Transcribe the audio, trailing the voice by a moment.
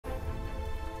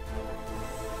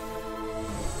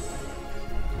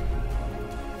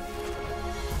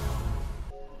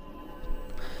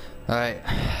Alright,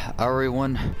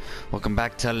 everyone, welcome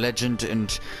back to Legend,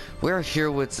 and we're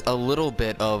here with a little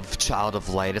bit of Child of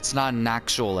Light. It's not an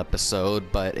actual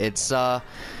episode, but it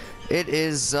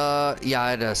is, yeah,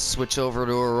 I had to switch over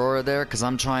to Aurora there, because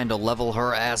I'm trying to level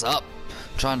her ass up.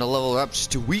 I'm trying to level her up. She's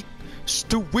too weak. She's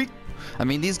too weak. I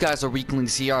mean, these guys are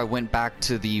weaklings here. I went back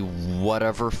to the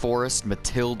whatever forest,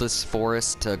 Matilda's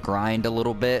forest, to grind a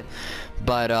little bit.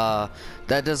 But,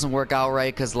 that doesn't work out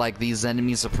right because, like, these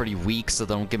enemies are pretty weak, so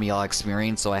they don't give me all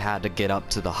experience, so I had to get up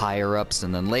to the higher-ups.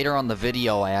 And then later on the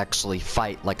video, I actually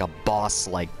fight, like, a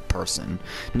boss-like person.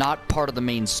 Not part of the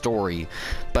main story,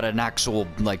 but an actual,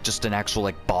 like, just an actual,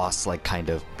 like, boss-like kind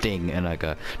of thing. And, like,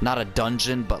 not a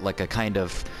dungeon, but, like, a kind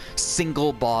of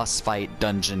single boss fight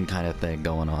dungeon kind of thing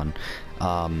going on.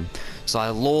 So I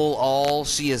lol all.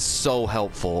 She is so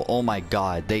helpful. Oh my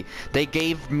god. They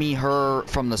gave me her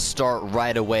from the start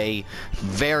right away.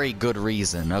 Very good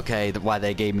reason, okay, why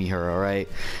they gave me her, alright?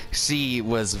 She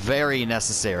was very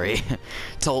necessary.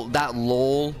 To that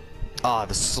lol,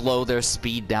 to slow their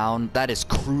speed down, that is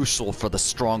crucial for the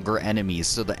stronger enemies.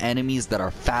 So the enemies that are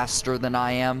faster than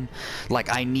I am,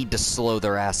 like, I need to slow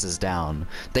their asses down.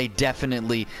 They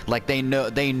definitely, like, they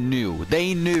knew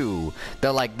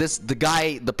that, like,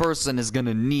 the person is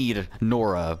gonna need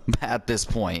Nora at this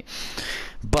point.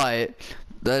 But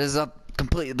that is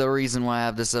completely the reason why I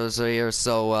have this episode here,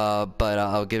 so, but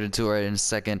I'll get into it in a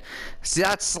second. See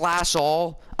that slash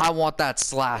all? I want that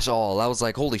slash all. I was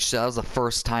like, holy shit, that was the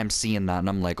first time seeing that, and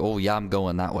I'm like, oh yeah, I'm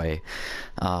going that way.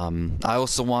 I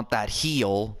also want that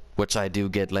heal, which I do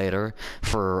get later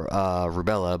for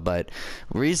Rubella, but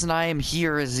the reason I am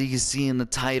here, as you can see in the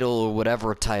title, or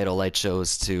whatever title I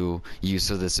chose to use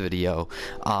for this video,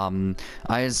 I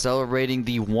am celebrating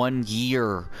the 1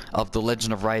 year of The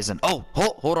Legend of Ryzen. Oh,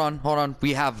 hold on,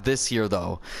 we have this here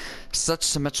though. Such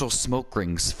symmetrical smoke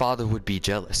rings, father would be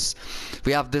jealous.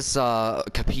 We have this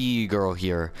Capi girl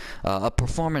here. A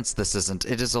performance this isn't.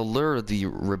 It is Allure the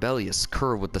rebellious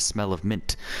cur with the smell of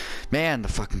mint. Man, the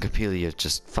fucking Capelia,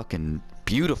 just fucking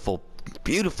beautiful,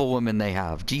 beautiful women they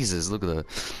have. Jesus, look at the...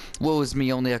 Woe is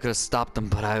me, only I could have stopped them,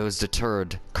 but I was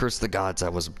deterred. Curse the gods, I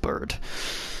was a bird.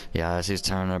 Yeah, she's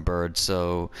turning a bird,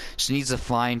 so she needs to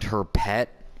find her pet.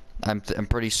 I'm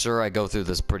pretty sure I go through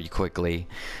this pretty quickly.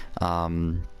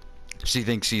 She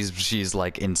thinks she's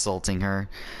like insulting her.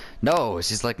 No,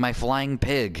 she's like, my flying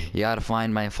pig. You gotta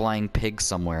find my flying pig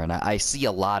somewhere. And I see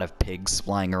a lot of pigs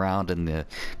flying around in the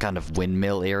kind of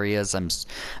windmill areas.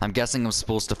 I'm guessing I'm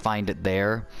supposed to find it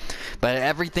there. But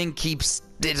everything keeps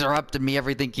interrupting me.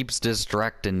 Everything keeps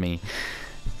distracting me.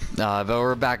 But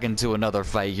we're back into another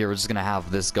fight here. We're just gonna have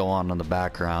this go on in the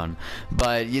background.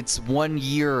 But it's 1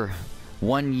 year.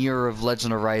 1 year of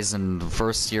Legend of Ryzen,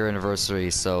 first year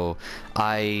anniversary, so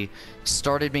I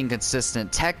started being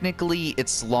consistent. Technically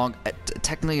it's longer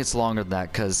than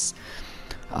that, because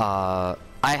I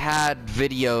had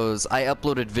videos, I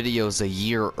uploaded videos a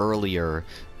year earlier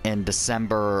in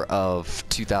December of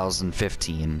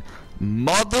 2015.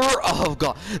 Mother of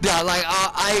God. Yeah, like,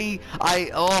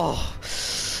 oh,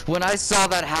 when I saw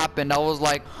that happen, I was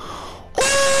like,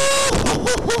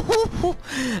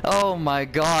 oh my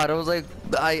god, I was like,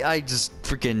 I just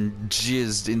freaking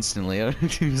jizzed instantly.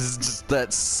 It was just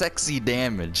that sexy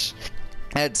damage.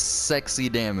 That sexy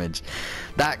damage.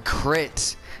 That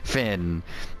crit, Finn.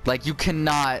 Like, you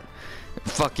cannot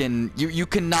fucking, you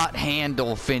cannot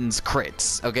handle Finn's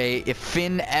crits, okay? If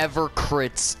Finn ever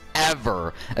crits,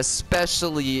 ever,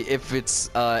 especially if it's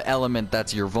element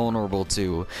that you're vulnerable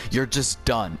to, you're just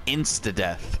done.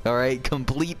 Insta-death, alright?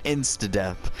 Complete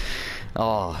insta-death.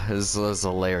 Oh, this was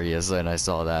hilarious when I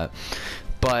saw that.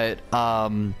 But,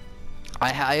 I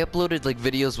uploaded, like,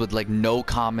 videos with, like, no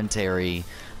commentary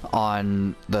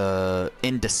in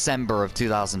December of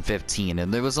 2015,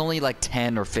 and there was only like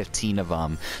 10 or 15 of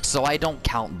them, so I don't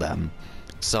count them.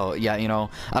 So yeah, you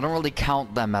know, I don't really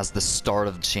count them as the start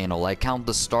of the channel. I count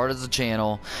the start of the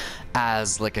channel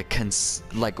as like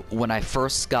like when I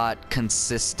first got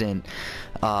consistent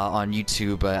on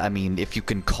YouTube. I mean, if you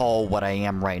can call what I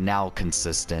am right now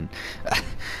consistent.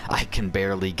 I can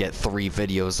barely get 3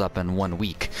 videos up in 1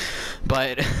 week,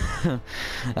 but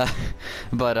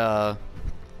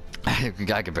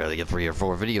I can barely get 3 or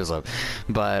 4 videos up,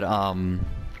 but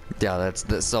yeah, that's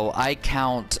the, so I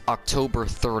count October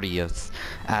 30th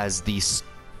as the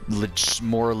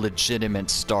more legitimate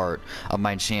start of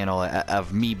my channel,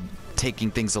 of me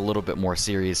taking things a little bit more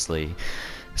seriously.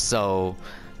 So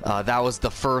That was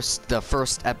the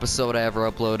first episode I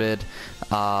ever uploaded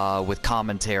with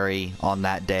commentary on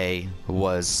that day.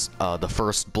 Was the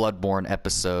first Bloodborne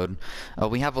episode.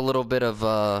 We have a little bit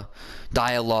of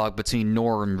dialogue between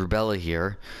Nora and Rubella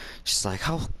here. She's like,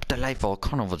 "How delightful,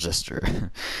 carnival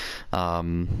jester."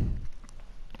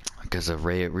 Because of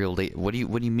real date. What do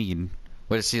you mean?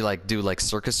 What does she like? Do like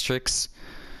circus tricks?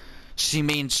 She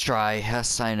means try.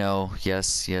 Yes, I know.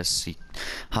 Yes.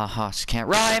 Haha. She can't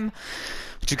rhyme.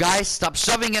 Would you guys stop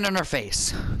shoving it in her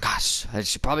face? Gosh,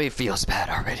 she probably feels bad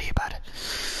already about it.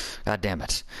 God damn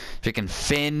it. Freaking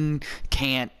Finn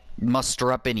can't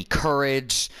muster up any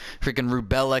courage. Freaking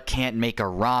Rubella can't make a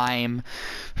rhyme.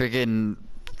 Freaking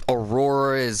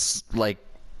Aurora is like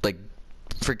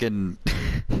freaking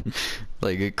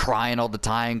like crying all the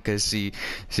time because she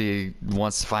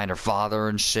wants to find her father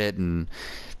and shit, and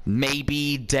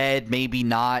maybe dead, maybe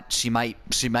not. She might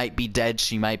be dead,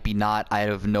 she might be not. I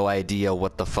have no idea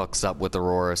what the fuck's up with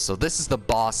Aurora. So this is the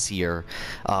boss here.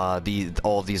 All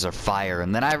of these are fire,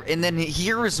 and then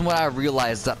here is when I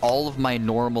realized that all of my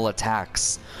normal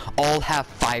attacks all have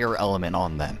fire element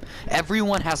on them.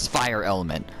 Everyone has fire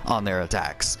element on their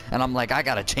attacks, and I'm like, I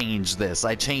gotta change this.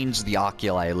 I changed the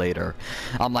oculi later.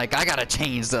 I'm like, I gotta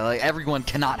change the, like, everyone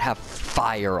cannot have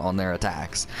fire on their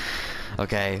attacks.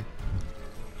 Okay,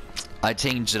 I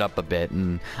changed it up a bit,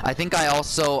 and I think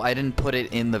I didn't put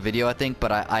it in the video, I think,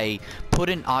 but I put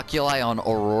an oculi on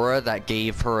Aurora that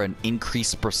gave her an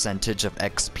increased percentage of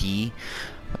XP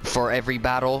for every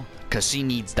battle, because she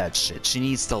needs that shit. She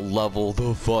needs to level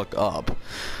the fuck up.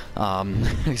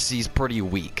 She's pretty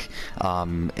weak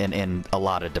in a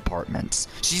lot of departments.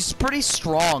 She's pretty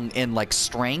strong in like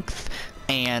strength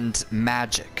and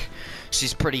magic.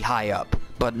 She's pretty high up,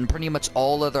 but in pretty much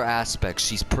all other aspects,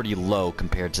 she's pretty low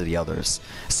compared to the others,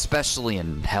 especially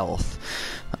in health.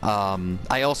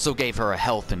 I also gave her a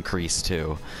health increase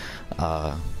too,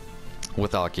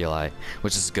 with oculi,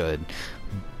 which is good.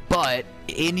 But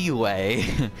anyway,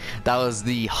 that was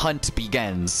the hunt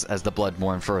begins as the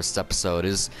Bloodborne first episode.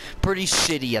 Is pretty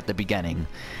shitty at the beginning.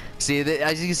 See,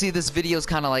 as you can see, this video is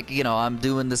kind of like, you know, I'm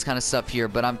doing this kind of stuff here,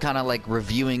 but I'm kind of like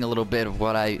reviewing a little bit of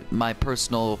what my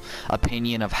personal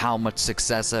opinion of how much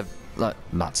success I've,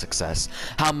 not success,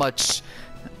 how much,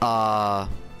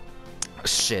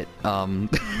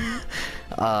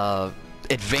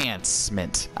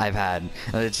 advancement I've had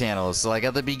on the channel. So like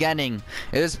at the beginning,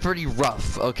 it was pretty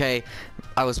rough, okay?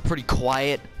 I was pretty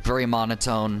quiet, very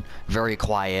monotone, very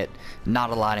quiet, not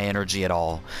a lot of energy at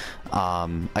all.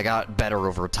 I got better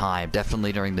over time,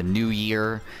 definitely during the new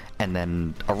year, and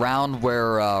then around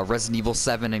where Resident Evil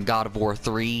 7 and God of War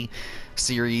 3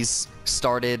 series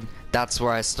started, that's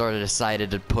where I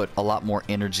decided to put a lot more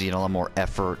energy and a lot more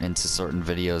effort into certain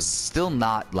videos. It's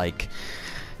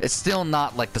still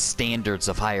not like the standards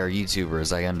of higher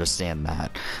YouTubers, I understand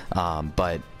that,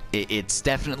 but it's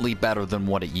definitely better than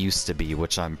what it used to be,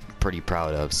 which I'm pretty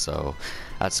proud of, so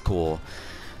that's cool.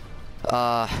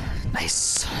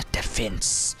 Nice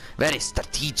defense. Very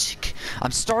strategic.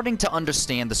 I'm starting to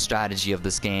understand the strategy of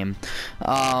this game.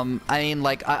 I mean,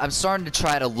 like, I'm starting to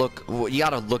try to look, what you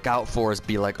gotta look out for is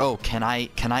be like, oh, can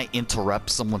I interrupt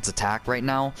someone's attack right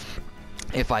now?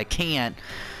 If I can't,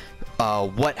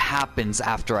 what happens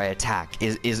after I attack?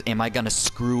 Am I gonna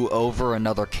screw over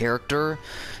another character,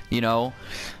 you know,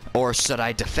 or should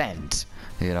I defend,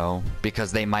 you know,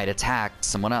 because they might attack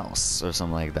someone else or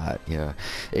something like that? Yeah,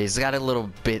 it's got a little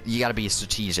bit. You gotta be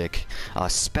strategic,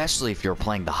 especially if you're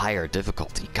playing the higher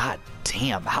difficulty. God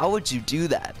damn, how would you do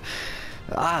that?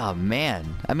 Ah,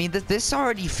 man. I mean, this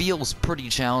already feels pretty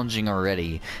challenging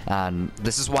already, and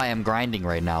this is why I'm grinding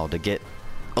right now, to get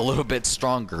a little bit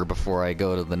stronger before I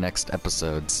go to the next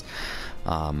episodes.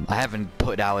 I haven't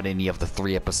put out any of the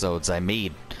 3 episodes I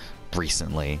made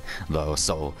recently, though,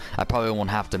 so I probably won't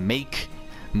have to make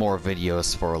more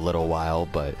videos for a little while,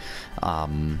 but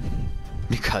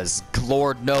because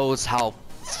Lord knows how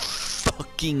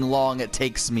fucking long it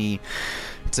takes me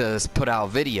to put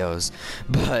out videos.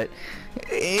 But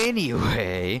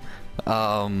anyway,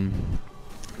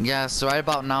 yeah, so right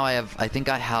about now I think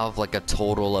I have like a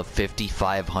total of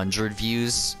 5,500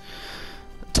 views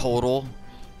total,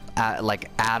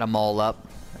 add them all up,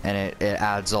 and it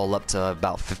adds all up to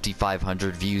about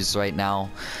 5,500 views right now.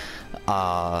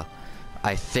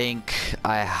 I think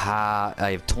I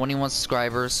have 21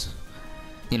 subscribers.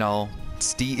 You know,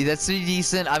 that's pretty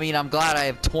decent. I mean, I'm glad I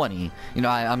have 20. You know,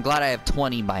 I'm glad I have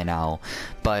 20 by now.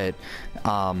 But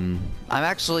I'm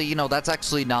actually, you know, that's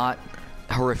actually not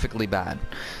horrifically bad.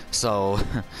 So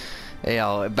you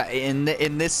know,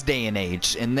 in this day and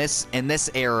age, in this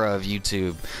era of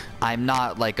YouTube, I'm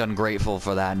not like ungrateful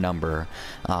for that number.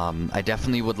 I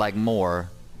definitely would like more,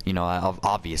 You know,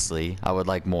 obviously, I would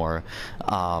like more.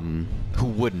 Who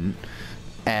wouldn't?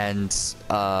 And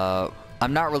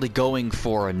I'm not really going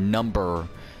for a number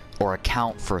or a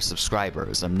count for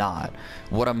subscribers. I'm not.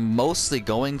 What I'm mostly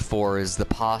going for is the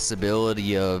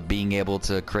possibility of being able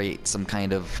to create some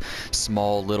kind of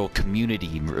small little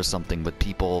community or something with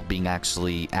people being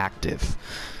actually active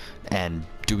and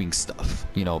doing stuff,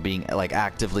 you know, being like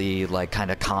actively like kind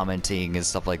of commenting and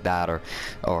stuff like that,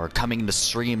 or coming to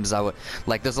streams. I would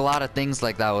like, there's a lot of things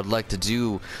like that I would like to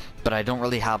do, but I don't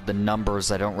really have the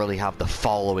numbers, I don't really have the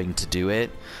following to do it.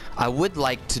 I would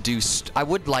like to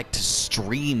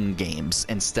stream games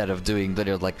instead of doing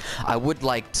videos. Like, I would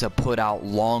like to put out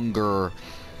longer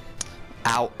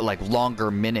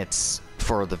minutes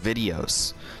for the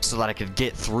videos so that I could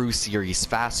get through series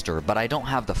faster, but I don't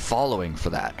have the following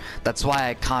for that. That's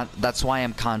why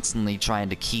I'm constantly trying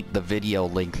to keep the video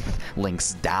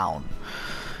links down,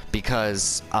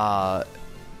 because I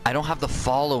don't have the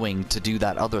following to do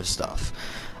that other stuff.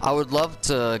 I would love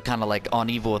to kind of like on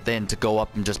Evil Within to go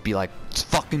up and just be like,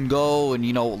 fucking go, and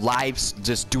you know,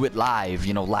 just do it live,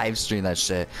 you know, live stream that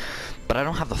shit. But I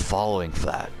don't have the following for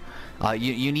that.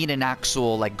 You need an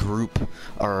actual like group,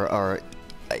 or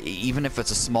even if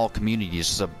it's a small community,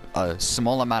 it's just a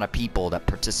small amount of people that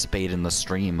participate in the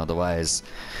stream. Otherwise,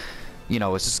 you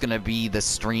know, it's just gonna be the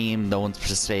stream, no one's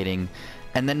participating,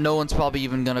 and then no one's probably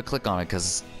even gonna click on it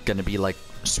because it's gonna be like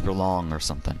super long or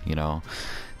something, you know.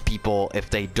 People, if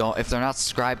they're not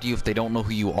subscribed to you, if they don't know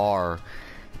who you are,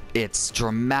 it's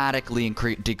dramatically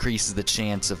decreases the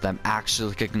chance of them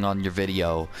actually clicking on your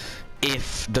video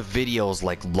if the video's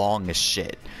like long as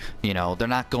shit. You know, they're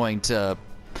not going to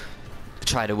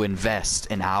try to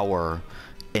invest an hour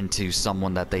into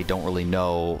someone that they don't really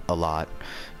know a lot,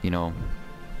 you know.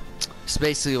 It's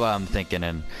basically what I'm thinking,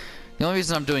 and the only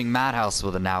reason I'm doing Madhouse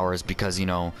with an hour is because, you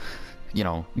know,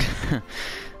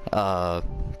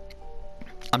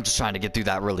 I'm just trying to get through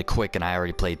that really quick, and I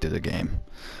already played through the game.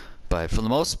 But for the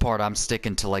most part, I'm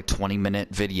sticking to like 20-minute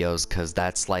videos, because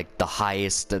that's like the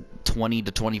highest. 20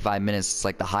 to 25 minutes is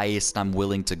like the highest I'm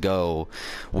willing to go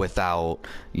without,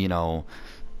 you know,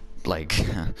 like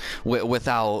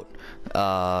without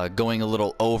going a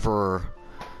little over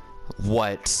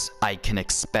what I can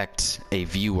expect a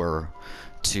viewer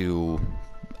to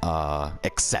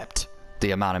accept.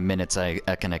 The amount of minutes I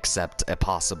can accept a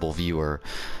possible viewer.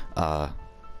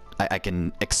 I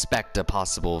can expect a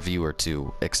possible viewer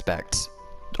to expect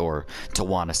or to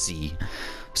want to see.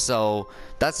 So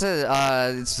that's it.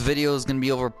 This video is gonna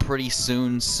be over pretty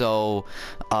soon, so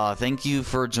thank you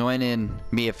for joining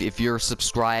me. If you're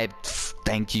subscribed,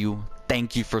 thank you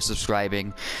for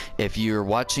subscribing. If you're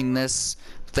watching this,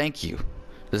 thank you,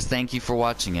 just thank you for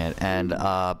watching it. And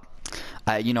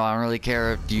you know, I don't really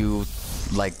care if you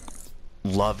like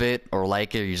love it or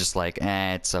like it, or you're just like,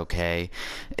 it's okay.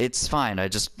 It's fine.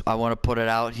 I want to put it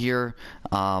out here.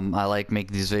 I like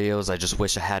making these videos. I just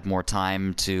wish I had more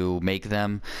time to make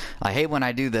them. I hate when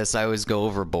I do this. I always go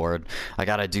overboard. I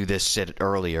gotta do this shit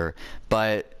earlier.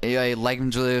 But anyway, like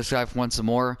and subscribe for once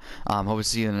more. Hope to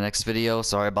see you in the next video.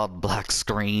 Sorry about the black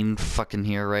screen fucking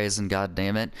here raising, god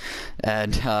damn it.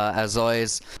 And as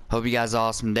always, hope you guys have an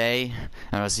awesome day,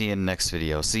 and I'll see you in the next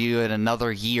video. See you in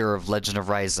another year of Legend of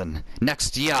Ryzen.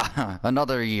 Next year,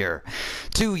 another year,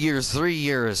 2 years, 3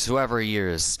 years, whoever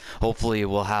years. Hopefully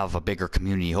we'll have a bigger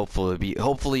community.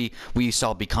 Hopefully we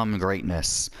shall become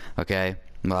greatness. Okay,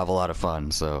 we'll have a lot of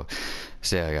fun. So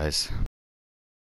see ya, guys.